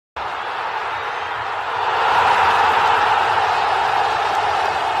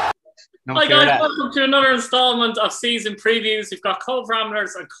Don't Hi fear guys, that. welcome to another instalment of season previews. We've got Cobh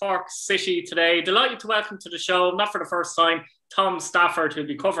Ramblers and Cork City today. Delighted to welcome to the show, not for the first time, Tom Stafford, who'll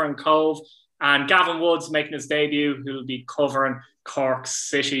be covering Cobh, and Gavin Woods making his debut, who'll be covering Cork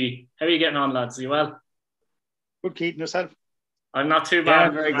City. How are you getting on, lads? Are you well? Good, Keaton, yourself? I'm not too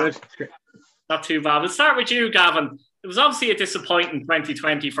bad. Yeah, very good. Not too bad. We'll start with you, Gavin. It was obviously a disappointing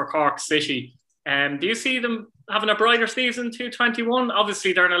 2020 for Cork City. Do you see them having a brighter season 2021?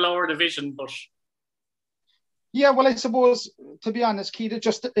 Obviously, they're in a lower division, but... Yeah, well, I suppose, to be honest, Keith,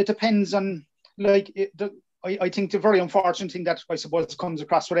 it depends on, I think the very unfortunate thing that I suppose comes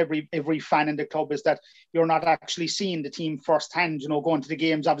across with every fan in the club is that you're not actually seeing the team firsthand, going to the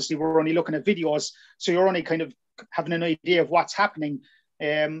games. Obviously, we're only looking at videos, so you're only kind of having an idea of what's happening.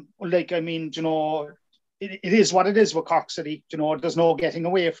 It is what it is with Cork City. There's no getting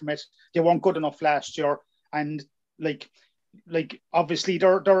away from it. They weren't good enough last year, and obviously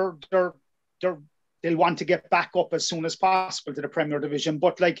they'll want to get back up as soon as possible to the Premier Division.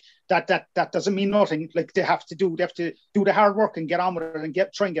 But that doesn't mean nothing. They have to do the hard work and get on with it and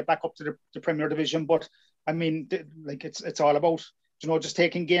try and get back up to the Premier Division. But I mean, it's all about just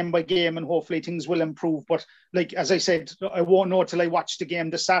taking game by game, and hopefully things will improve. But as I said, I won't know till I watch the game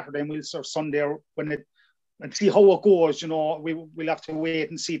this Saturday, and we'll sort of Sunday and see how it goes. We'll have to wait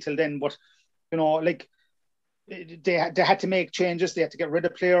and see till then. But they had to make changes. They had to get rid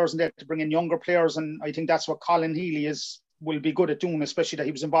of players, and they had to bring in younger players. And I think that's what Colin Healy will be good at doing, especially that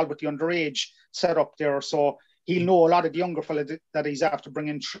he was involved with the underage setup there. So he'll know a lot of the younger fella that he's after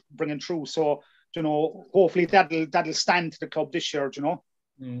bringing through. So hopefully that'll stand to the club this year.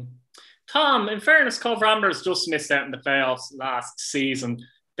 Tom, in fairness, Cobh Ramblers just missed out in the playoffs last season.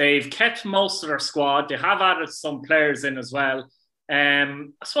 They've kept most of their squad. They have added some players in as well. I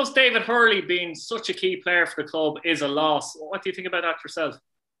suppose David Hurley being such a key player for the club is a loss. What do you think about that yourself?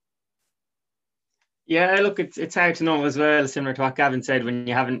 Yeah, look, it's hard to know as well, similar to what Gavin said, when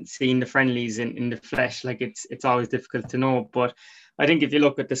you haven't seen the friendlies in the flesh. It's always difficult to know. But I think if you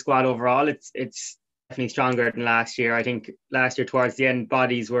look at the squad overall, it's definitely stronger than last year. I think last year towards the end,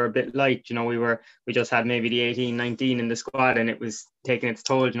 bodies were a bit light. We just had maybe the 18, 19 in the squad, and it was taking its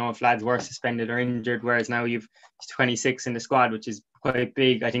toll, if lads were suspended or injured, whereas now you've 26 in the squad, which is quite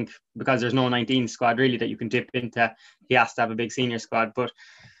big. I think because there's no 19 squad really that you can dip into, he has to have a big senior squad. But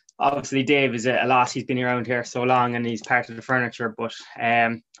obviously Dave is a loss. He's been around here so long and he's part of the furniture. But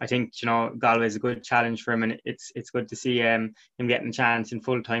I think Galway is a good challenge for him, and it's good to see him getting a chance in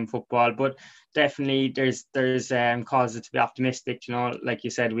full-time football. But definitely there's causes to be optimistic. Like you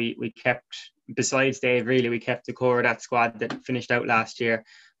said, we kept, besides Dave really, we kept the core of that squad that finished out last year.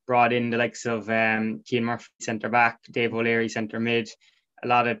 Brought in the likes of Cian Murphy centre back, Dave O'Leary centre mid, a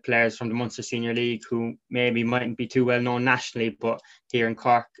lot of players from the Munster Senior League who maybe mightn't be too well known nationally, but here in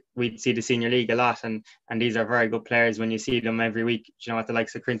Cork we'd see the Senior League a lot, and these are very good players when you see them every week, at the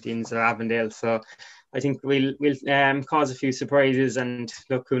likes of Corinthians or Avondale. So I think we'll cause a few surprises, and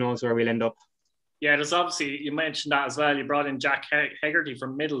look, who knows where we'll end up. Yeah, there's obviously, you mentioned that as well. You brought in Jack Hegarty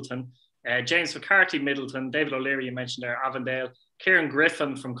from Middleton, James McCarthy, Middleton, David O'Leary, you mentioned there, Avondale, Kieran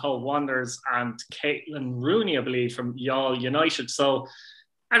Griffin from Cobh Wanderers, and Caitlin Rooney, I believe, from Youghal United. So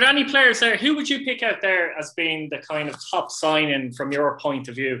are there any players there? Who would you pick out there as being the kind of top signing from your point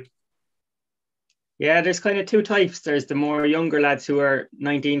of view? Yeah, there's kind of two types. There's the more younger lads who are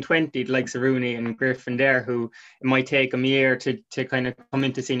 19, 20, the likes of Rooney and Griffin there, who it might take them a year to kind of come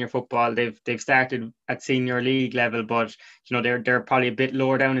into senior football. They've started at senior league level, but they're probably a bit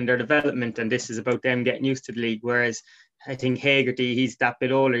lower down in their development, and this is about them getting used to the league. Whereas I think Hegarty, he's that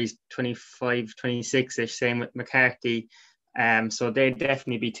bit older, he's 25, 26-ish, same with McCarthy. So they'd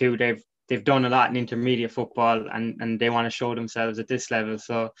definitely be two. They've done a lot in intermediate football, and they want to show themselves at this level.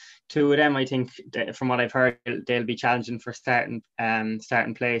 So two of them, I think, from what I've heard, they'll be challenging for starting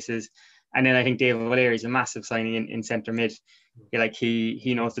places. And then I think David O'Leary is a massive signing in centre mid.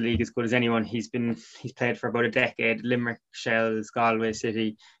 He knows the league as good as anyone. He's played for about a decade, Limerick, Shells, Galway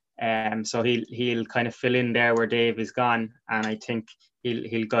City. So he'll kind of fill in there where Dave is gone, and I think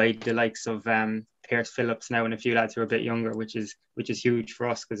he'll guide the likes of Pierce Phillips now and a few lads who are a bit younger, which is huge for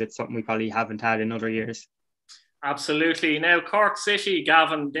us because it's something we probably haven't had in other years. Absolutely. Now Cork City,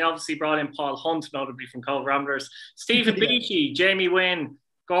 Gavin, they obviously brought in Paul Hunt, notably from Cobh Ramblers, Stephen Beattie, Jamie Wynn,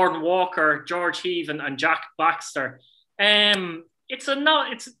 Gordon Walker, George Heaven, and Jack Baxter. There's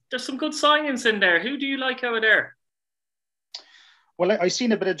some good signings in there. Who do you like over there? Well, I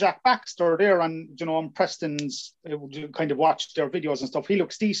seen a bit of Jack Baxter there, and on Preston's kind of watched their videos and stuff. He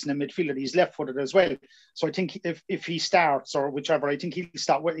looks decent in midfield. He's left-footed as well, so I think if he starts or whichever, I think he'll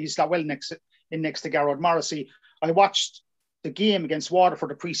start well next to Garrod Morrissey. I watched the game against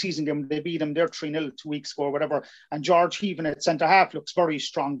Waterford, the pre-season game, they beat them there 3-0 2 weeks ago or whatever. And George Heaven at centre half looks very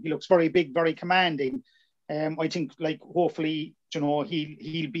strong. He looks very big, very commanding. I think, like, hopefully, you know,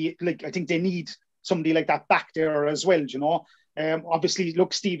 he'll be, like, I think they need somebody like that back there as well, you know. Obviously,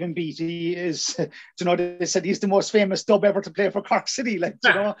 look, Stephen Beattie is, you know, they said he's the most famous dub ever to play for Cork City, like,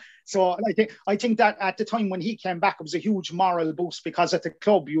 you know. So I think that at the time when he came back, it was a huge moral boost, because at the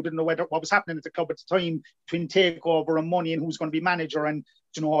club, you didn't know what was happening at the club at the time between takeover and money and who's going to be manager. And,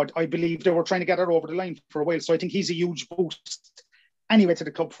 you know, I believe they were trying to get it over the line for a while. So I think he's a huge boost anyway to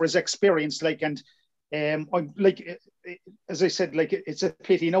the club for his experience, like, and I'm like, as I said, like, it's a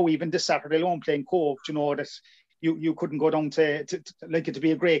pity, you know, even this Saturday alone playing Cobh, you know, that you couldn't go down to like it to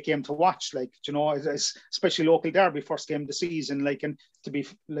be a great game to watch, like, you know, especially local derby, first game of the season, like, and to be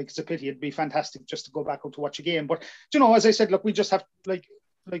like, it's a pity. It'd be fantastic just to go back out to watch a game. But, you know, as I said, look, we just have, like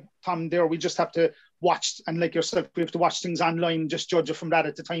Tom there, we just have to watch, and like yourself, we have to watch things online, just judge it from that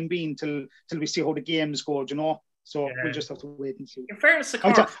at the time being till we see how the games go, you know. So yeah, we'll just have to wait and see. In fairness to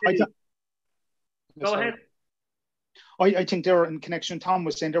Cork, go ahead. I think they're in connection. Tom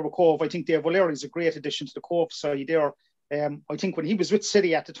was saying there with Cobh. I think Dave O'Leary is a great addition to the Cobh side there. I think when he was with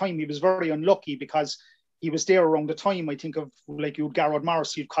City at the time, he was very unlucky because he was there around the time, I think, of, like, you had Garrod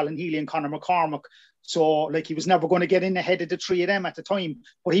Morris, you had Colin Healy and Conor McCormack. So, like, he was never going to get in ahead of the three of them at the time.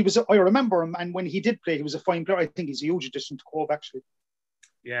 But I remember him, and when he did play, he was a fine player. I think he's a huge addition to Cobh, actually.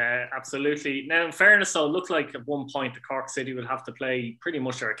 Yeah, absolutely. Now, in fairness, though, it looked like at one point the Cork City will have to play pretty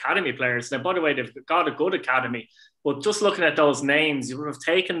much their academy players. Now, by the way, they've got a good academy, but just looking at those names, you would have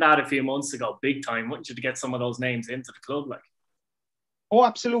taken that a few months ago, big time, wouldn't you, to get some of those names into the club, like? Oh,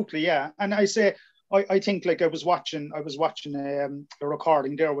 absolutely, yeah. And I think, like, I was watching a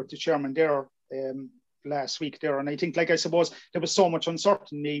recording there with the chairman there last week there, and I think, like, I suppose there was so much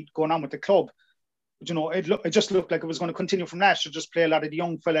uncertainty going on with the club. You know, it just looked like it was going to continue from that. Should just play a lot of the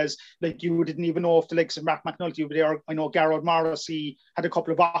young fellas. Like, you didn't even know if the likes of Mark McNulty were there. I know Garrod Morris, he had a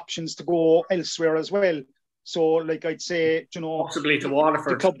couple of options to go elsewhere as well. So, like, I'd say, you know, possibly to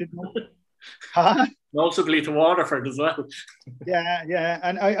Waterford. The club didn't know. Huh? Possibly to Waterford as well. Yeah,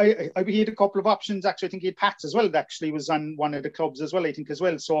 and I he had a couple of options actually. I think he had Pats as well. That actually was on one of the clubs as well. I think as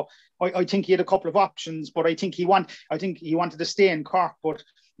well. So I think he had a couple of options, but I think he wanted to stay in Cork, but.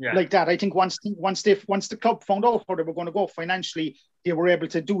 Yeah. Like that, I think once the club found out where they were going to go financially, they were able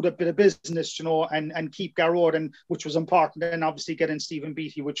to do the bit of business, you know, and keep Garrod, and which was important, and obviously getting Stephen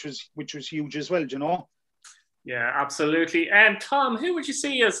Beattie, which was huge as well, you know. Yeah, absolutely. And Tom, who would you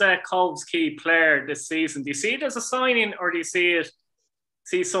see as Cobh's key player this season? Do you see it as a signing, or do you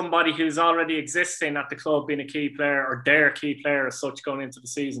see somebody who's already existing at the club being a key player, or their key player as such going into the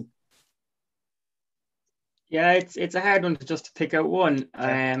season? Yeah, it's a hard one to just pick out one.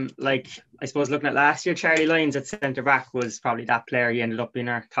 Like, I suppose looking at last year, Charlie Lyons at centre back was probably that player. He ended up being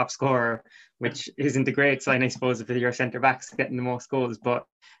our top scorer, which isn't a great sign, I suppose, if your centre back's getting the most goals. But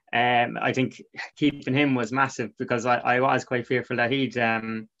I think keeping him was massive, because I was quite fearful that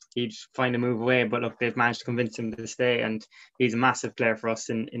he'd find a move away. But look, they've managed to convince him to stay, and he's a massive player for us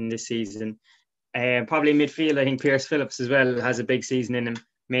in this season. Probably midfield, I think Pierce Phillips as well has a big season in him.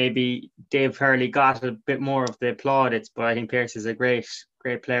 Maybe Dave Hurley got a bit more of the plaudits, but I think Pierce is a great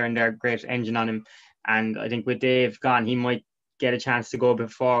player in there, great engine on him. And I think with Dave gone, he might get a chance to go a bit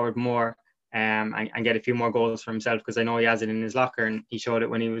forward more and get a few more goals for himself, because I know he has it in his locker, and he showed it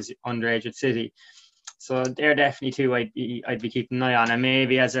when he was underage at City. So they're definitely two I'd be keeping an eye on. And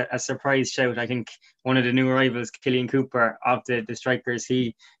maybe as a surprise shout, I think one of the new arrivals, Killian Cooper, of the strikers,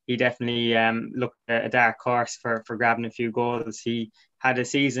 he definitely looked a dark horse for grabbing a few goals. He had a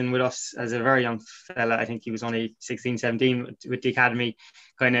season with us as a very young fella. I think he was only 16, 17 with the academy.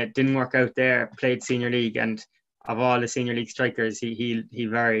 Kind of didn't work out there, played senior league, and of all the senior league strikers, he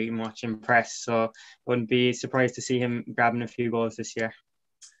very much impressed. So wouldn't be surprised to see him grabbing a few goals this year.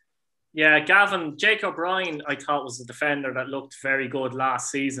 Yeah, Gavin, Jake O'Brien, I thought, was a defender that looked very good last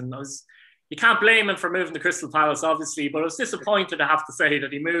season. You can't blame him for moving to Crystal Palace, obviously, but I was disappointed, I have to say,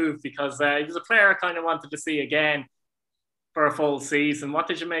 that he moved, because he was a player I kind of wanted to see again for a full season. What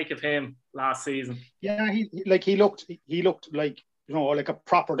did you make of him last season? Yeah, he looked like, you know, like a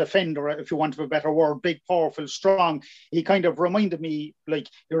proper defender, if you want a better word, big, powerful, strong. He kind of reminded me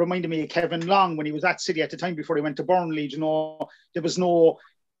of Kevin Long when he was at City at the time before he went to Burnley. You know, there was no,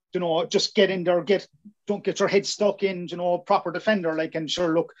 you know, just get in there, don't get your head stuck in, you know, proper defender. Like, and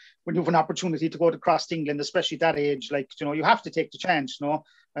sure, look, when you have an opportunity to go across England, especially at that age, like, you know, you have to take the chance, you know.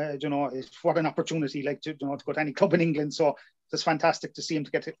 What an opportunity, like, to go to any club in England. So it's fantastic to see him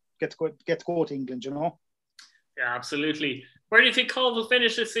to get to go to England, you know. Yeah, absolutely. Where do you think Cobh will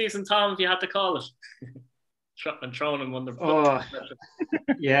finish this season, Tom, if you had to call it? and thrown him under. Oh,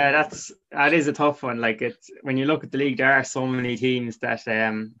 yeah, that is a tough one. Like, it's when you look at the league, there are so many teams that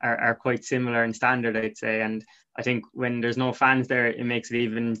are quite similar in standard, I'd say. And I think when there's no fans there, it makes it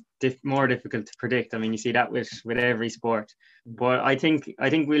even more difficult to predict. I mean, you see that with every sport. But I think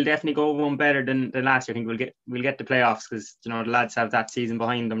we'll definitely go one better than last year. I think we'll get the playoffs because, you know, the lads have that season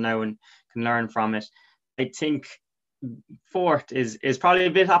behind them now and can learn from it. I think fourth is probably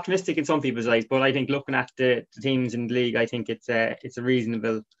a bit optimistic in some people's eyes, but I think looking at the teams in the league, I think it's a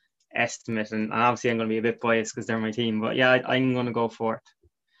reasonable estimate. And obviously I'm going to be a bit biased because they're my team, but yeah, I'm going to go fourth.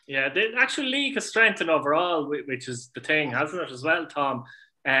 Yeah, the actual league has strengthened overall, which is the thing, hasn't it, as well, Tom?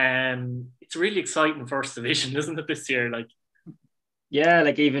 It's a really exciting first division, isn't it, this year? Yeah,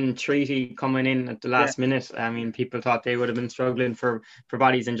 like even Treaty coming in at the last minute. I mean, people thought they would have been struggling for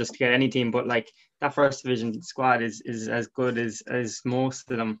bodies and just to get any team, but like that first division squad is as good as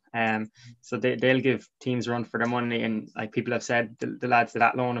most of them. So they'll give teams a run for their money, and like people have said, the lads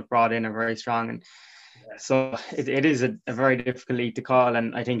that loan have brought in are very strong, and so it is a very difficult league to call,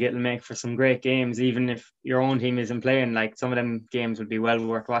 and I think it'll make for some great games, even if your own team isn't playing. Like some of them games would be well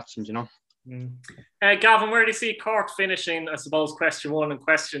worth watching, you know. Gavin, where do you see Cork finishing? I suppose question one and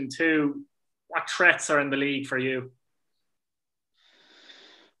question two. What threats are in the league for you?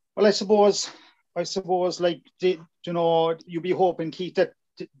 Well, I suppose like you'd be hoping, Keith, that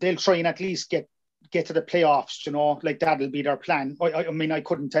they'll try and at least get to the playoffs. You know, like that'll be their plan. I mean, I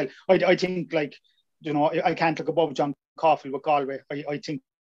couldn't tell. I think like, you know, I can't look above John Caulfield with Galway. I think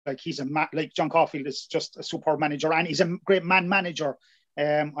like he's like John Caulfield is just a superb manager, and he's a great manager.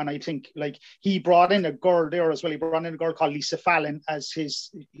 And I think like he brought in a girl there as well. He brought in a girl called Lisa Fallon as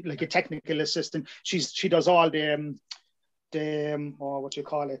his like a technical assistant. She does all the what you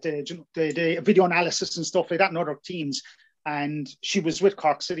call it, the video analysis and stuff like that in other teams. And she was with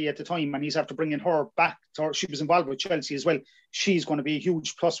Cork City at the time, and he's after bringing her back. She was involved with Chelsea as well. She's going to be a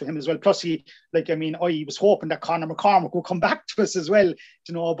huge plus for him as well. Plus, I was hoping that Conor McCormack would come back to us as well,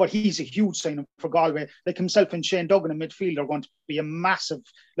 you know. But he's a huge signing for Galway. Like himself and Shane Duggan in midfield are going to be a massive.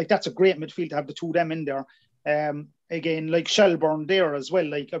 Like that's a great midfield to have the two of them in there. Again, like Shelbourne there as well.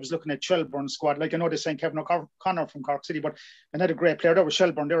 Like I was looking at Shelbourne's squad. Like I know they're saying Kevin O'Connor from Cork City, but another great player there was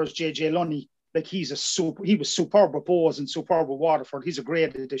Shelbourne. There was JJ Lunny. Like he was superb with Bowes and superb with Waterford. He's a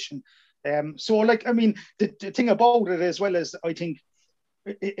great addition. So like, I mean, the thing about it as well is I think,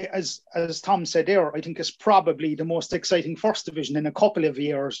 as Tom said there, I think it's probably the most exciting first division in a couple of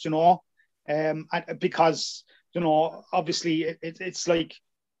years, you know, because, you know, obviously it's like,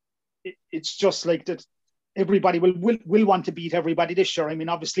 it's just like that everybody will want to beat everybody this year. I mean,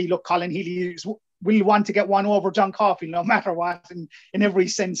 obviously, look, Colin Healy will want to get one over John Caulfield no matter what, in every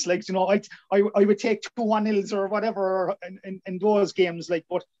sense. Like, you know, I would take 2-1 or whatever in those games. Like,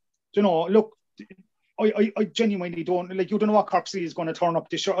 but, you know, look, I genuinely don't, like, you don't know what Cork City is going to turn up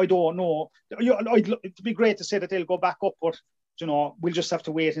this year. I don't know. It'd be great to say that they'll go back up, but, you know, we'll just have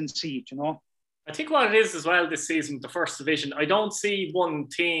to wait and see, you know. I think what it is as well this season, the first division, I don't see one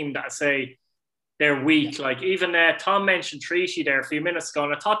team that say they're weak. Like even Tom mentioned Treaty there a few minutes ago,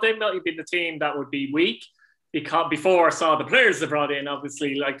 and I thought they might be the team that would be weak because before I saw the players they brougght in,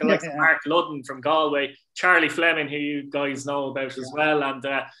 obviously, like the likes of Mark Ludden from Galway, Charlie Fleming, who you guys know about as well. And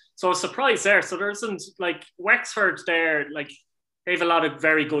so I was surprised there. So there isn't, like, Wexford there, like they have a lot of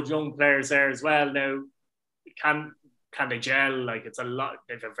very good young players there as well. Now, can they gel? Like, it's a lot.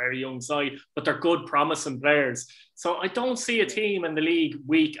 They have a very young side, but they're good, promising players. So I don't see a team in the league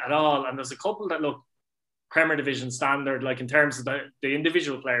weak at all. And there's a couple that look Premier Division standard, like in terms of the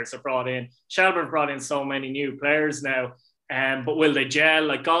individual players that brought in. Shelbourne brought in so many new players now, but will they gel?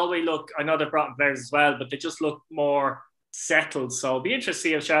 Like Galway, look, I know they've brought in players as well, but they just look more settled. So it'll be interesting to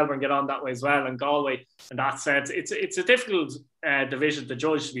see if Shelbourne get on that way as well. And Galway, in that sense, it's a difficult division to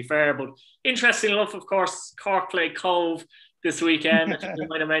judge, to be fair. But interesting enough, of course, Cork play Cobh this weekend. I think you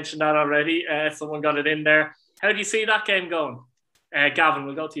might have mentioned that already. Someone got it in there. How do you see that game going? Gavin,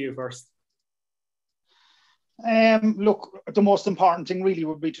 we'll go to you first. Look, the most important thing really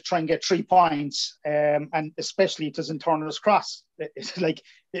would be to try and get 3 points, and especially if there's in Turner's Cross. It's like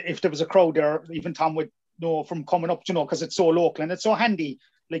if there was a crowd there, even Tom would know from coming up, you know, because it's so local and it's so handy.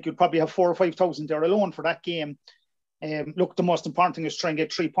 Like you'd probably have 4,000 or 5,000 there alone for that game. Look, the most important thing is try and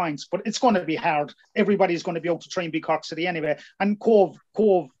get 3 points, but it's going to be hard. Everybody's going to be able to try and beat Cork City anyway. And Cobh,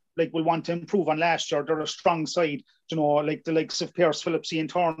 like, will want to improve on last year. They're a strong side, you know, like the likes of Pierce Phillips, Ian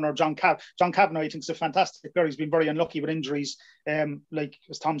Turner, John Kavanagh, I think, is a fantastic player. He's been very unlucky with injuries. Like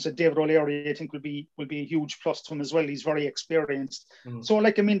as Tom said, David O'Leary, I think, will be a huge plus to him as well. He's very experienced. So,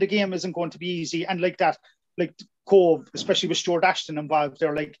 like, I mean, the game isn't going to be easy. And like that, like Cobh, especially with Stuart Ashton involved,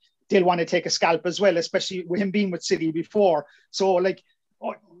 they're like, they'll want to take a scalp as well, especially with him being with City before. So like,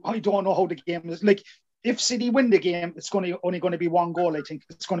 I don't know how the game is. Like, if City win the game, it's only going to be one goal. I think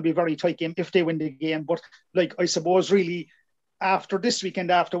it's going to be a very tight game if they win the game. But like, I suppose really after this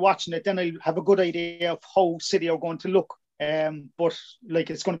weekend, after watching it, then I'll have a good idea of how City are going to look. But like,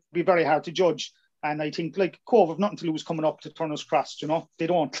 it's going to be very hard to judge. And I think like Cobh have nothing to lose coming up to Turner's Cross. You know, they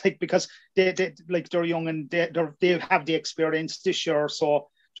don't, like, because they like, they're young and they have the experience this year. So,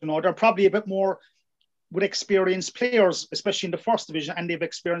 you know, they're probably a bit more with experienced players, especially in the first division, and they've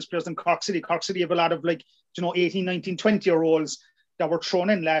experienced players in Cork City. Cork City have a lot of, like, you know, 18, 19, 20-year-olds that were thrown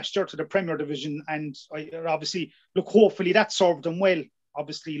in last year to the Premier Division. And obviously, look, hopefully that served them well.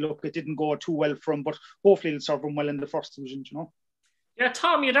 Obviously, look, it didn't go too well for them, but hopefully it'll serve them well in the first division, you know. Yeah,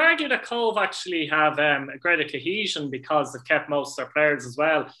 Tom, you'd argue that Cobh actually have a greater cohesion because they've kept most of their players as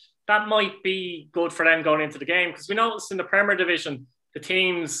well. That might be good for them going into the game, because we noticed in the Premier Division, the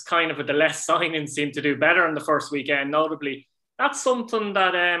teams kind of with the less signings seem to do better in the first weekend, notably. That's something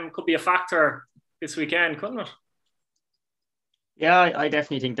that could be a factor this weekend, couldn't it? Yeah, I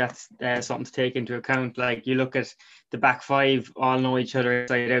definitely think that's something to take into account. Like, you look at the back five, all know each other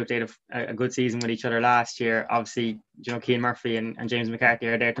inside out. They had a good season with each other last year. Obviously, you know, Cian Murphy and James McCarthy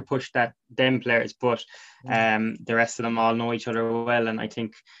are there to push them players, but the rest of them all know each other well. And I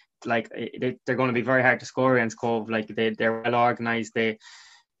think, like, they're going to be very hard to score against Cobh. Like, they're well organised.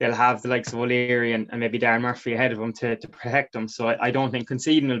 They'll have the likes of O'Leary and maybe Darren Murphy ahead of them to protect them. So I don't think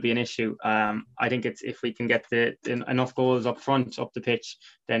conceding will be an issue. I think it's, if we can get enough goals up front, up the pitch,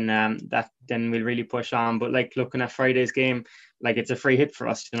 then we'll really push on. But like, looking at Friday's game, like, it's a free hit for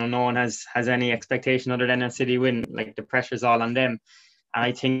us. You know, no one has any expectation other than a City win. Like, the pressure's all on them. And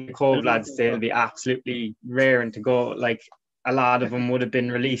I think the Cobh lads, they'll be absolutely raring to go. Like, a lot of them would have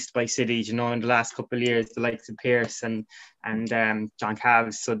been released by City, you know, in the last couple of years, the likes of Pearce and John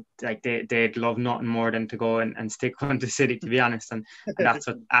Calves. So like, they'd love nothing more than to go and stick on to City, to be honest. And that's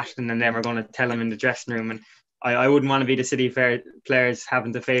what Ashton and them are going to tell them in the dressing room. And I wouldn't want to be the City players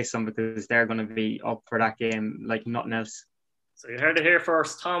having to face them, because they're going to be up for that game like nothing else. So you heard it here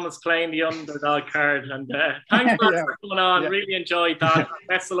first. Tom is playing the underdog card. And thanks for coming on. Yeah. Really enjoyed that.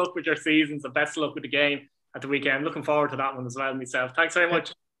 Best of luck with your seasons and best of luck with the game at the weekend. Looking forward to that one as well myself. Thanks very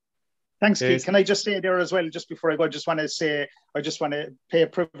much. Thanks, Keith. Can I just say there as well, just before I go, I just want to pay a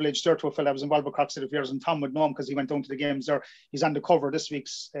privilege there to a fellow that was involved with Cork City for years, and Tom would know him because he went down to the games there. He's on the cover this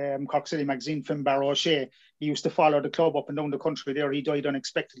week's Cork City magazine, Finbar O'Shea. He used to follow the club up and down the country there. He died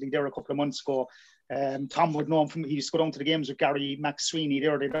unexpectedly there a couple of months ago. Tom would know him he used to go down to the games with Gary McSweeney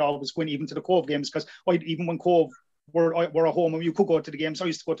there. They'd always go in even to the Cobh games, because even when Cobh were at home and you could go to the games, I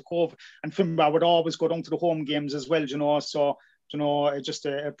used to go to Cobh, and Finbar would always go down to the home games as well, you know. So, you know, just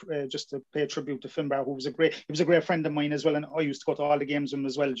to pay tribute to Finbar, who was a great friend of mine as well, and I used to go to all the games with him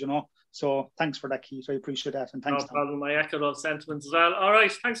as well, you know. So thanks for that, Keith. I appreciate that, and thanks. No problem. I echo those sentiments as well. All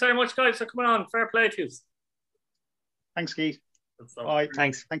right, thanks very much, guys, for coming on. Fair play to you. Thanks, Keith. All right,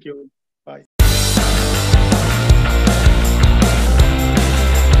 thanks. Thank you.